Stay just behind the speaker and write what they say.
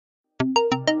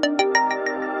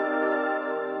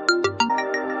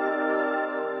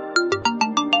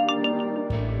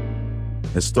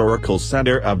Historical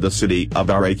center of the city of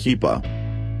Arequipa.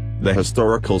 The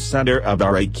historical center of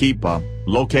Arequipa,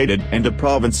 located in the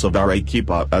province of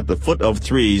Arequipa at the foot of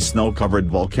 3 snow-covered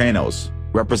volcanoes,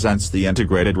 represents the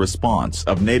integrated response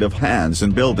of native hands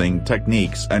in building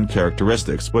techniques and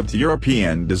characteristics with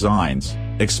European designs,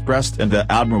 expressed in the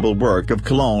admirable work of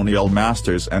colonial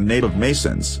masters and native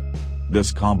masons.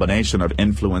 This combination of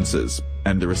influences,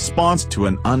 and the response to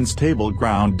an unstable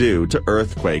ground due to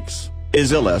earthquakes,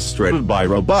 is illustrated by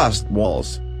robust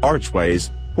walls,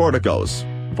 archways, porticos,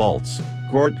 vaults,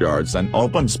 courtyards and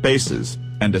open spaces,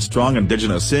 and a strong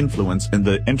indigenous influence in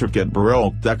the intricate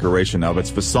Baroque decoration of its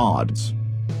facades.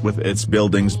 With its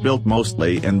buildings built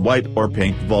mostly in white or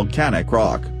pink volcanic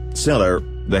rock, sillar,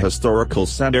 the historical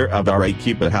center of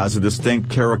Arequipa has a distinct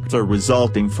character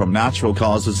resulting from natural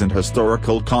causes and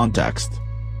historical context.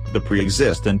 The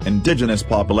pre-existent indigenous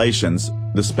populations,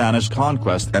 the Spanish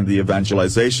conquest and the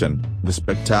evangelization, the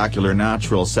spectacular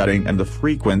natural setting and the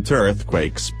frequent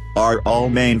earthquakes, are all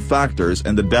main factors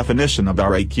in the definition of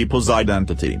Arequipa's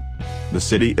identity. The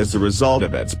city is the result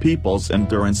of its people's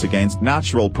endurance against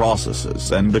natural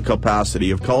processes and the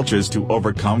capacity of cultures to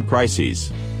overcome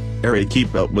crises.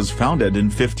 Arequipa was founded in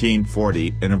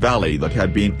 1540 in a valley that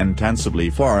had been intensively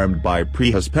farmed by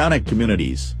pre-Hispanic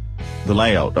communities. The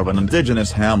layout of an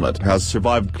indigenous hamlet has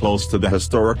survived close to the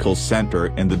historical center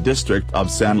in the district of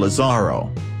San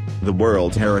Lazaro. The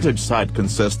World Heritage Site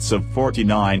consists of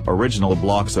 49 original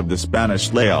blocks of the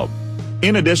Spanish layout.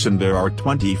 In addition, there are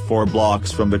 24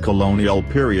 blocks from the colonial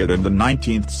period in the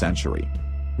 19th century.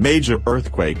 Major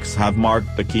earthquakes have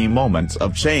marked the key moments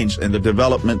of change in the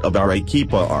development of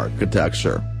Arequipa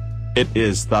architecture. It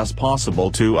is thus possible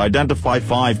to identify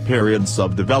 5 periods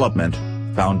of development: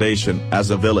 foundation as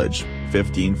a village,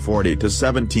 1540 to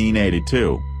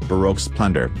 1782, Baroque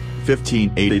splendor,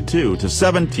 1582 to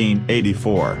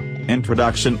 1784.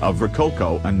 Introduction of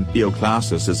Rococo and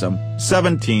Neoclassicism,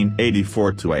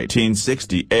 1784 to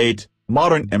 1868,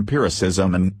 Modern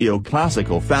Empiricism and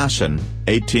Neoclassical Fashion,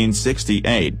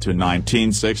 1868 to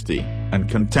 1960, and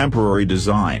Contemporary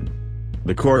Design.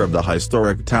 The core of the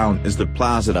historic town is the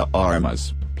Plaza de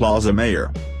Armas, Plaza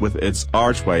Mayor, with its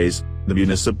archways, the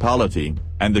municipality,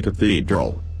 and the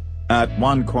cathedral. At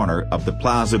one corner of the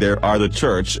plaza there are the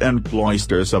church and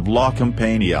cloisters of La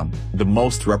Campania, the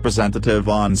most representative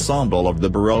ensemble of the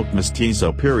Baroque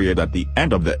mestizo period at the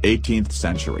end of the 18th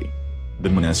century. The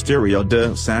Monasterio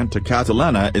de Santa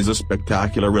Catalina is a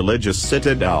spectacular religious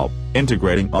citadel,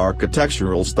 integrating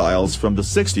architectural styles from the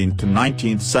 16th to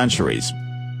 19th centuries.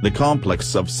 The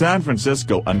complex of San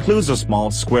Francisco includes a small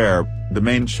square, the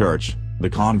main church, the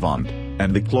convent,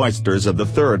 and the cloisters of the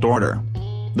Third Order.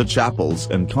 The chapels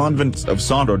and convents of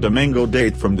Santo Domingo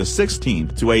date from the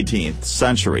 16th to 18th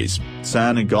centuries,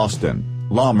 San Agustin,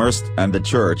 La Merced and the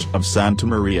Church of Santa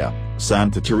Maria,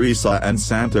 Santa Teresa and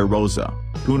Santa Rosa,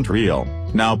 Punt Real,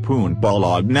 now Punt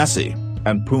Bolognesi,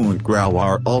 and Punt Grau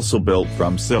are also built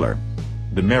from sillar.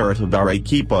 The merit of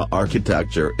Arequipa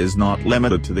architecture is not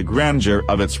limited to the grandeur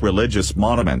of its religious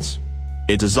monuments.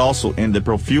 It is also in the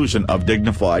profusion of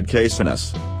dignified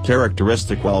casonas,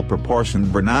 characteristic well-proportioned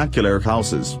vernacular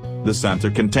houses. The center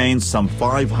contains some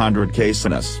 500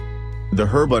 casonas. The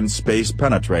urban space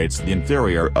penetrates the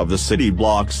interior of the city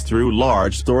blocks through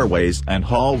large doorways and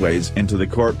hallways into the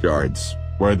courtyards,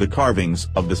 where the carvings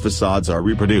of the facades are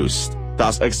reproduced,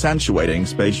 thus accentuating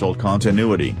spatial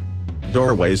continuity.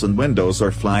 Doorways and windows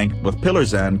are flanked with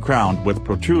pillars and crowned with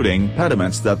protruding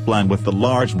pediments that blend with the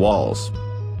large walls.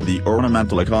 The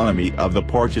ornamental economy of the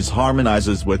porches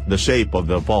harmonizes with the shape of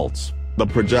the vaults, the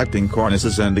projecting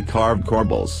cornices and the carved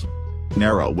corbels.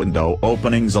 Narrow window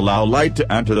openings allow light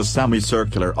to enter the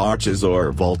semicircular arches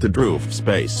or vaulted roof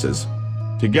spaces.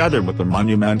 Together with the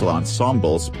monumental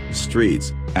ensembles,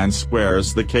 streets, and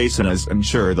squares, the casonas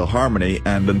ensure the harmony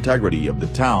and integrity of the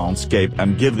townscape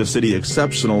and give the city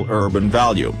exceptional urban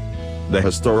value. The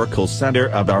historical center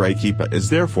of Arequipa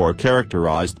is therefore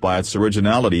characterized by its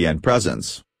originality and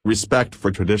presence, respect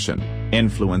for tradition,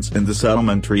 influence in the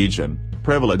settlement region,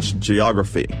 privileged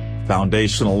geography,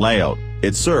 foundational layout,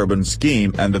 its urban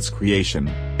scheme and its creation,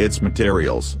 its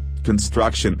materials,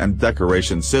 construction and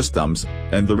decoration systems,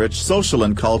 and the rich social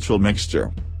and cultural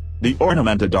mixture. The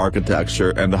ornamented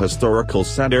architecture and the historical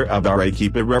center of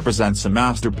Arequipa represents a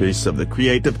masterpiece of the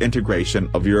creative integration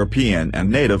of European and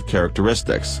native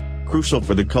characteristics, crucial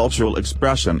for the cultural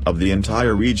expression of the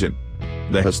entire region.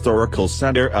 The historical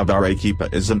center of Arequipa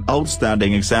is an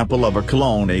outstanding example of a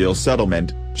colonial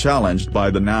settlement, challenged by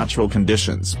the natural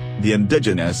conditions, the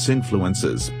indigenous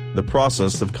influences, the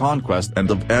process of conquest and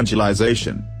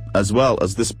evangelization, as well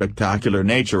as the spectacular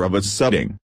nature of its setting.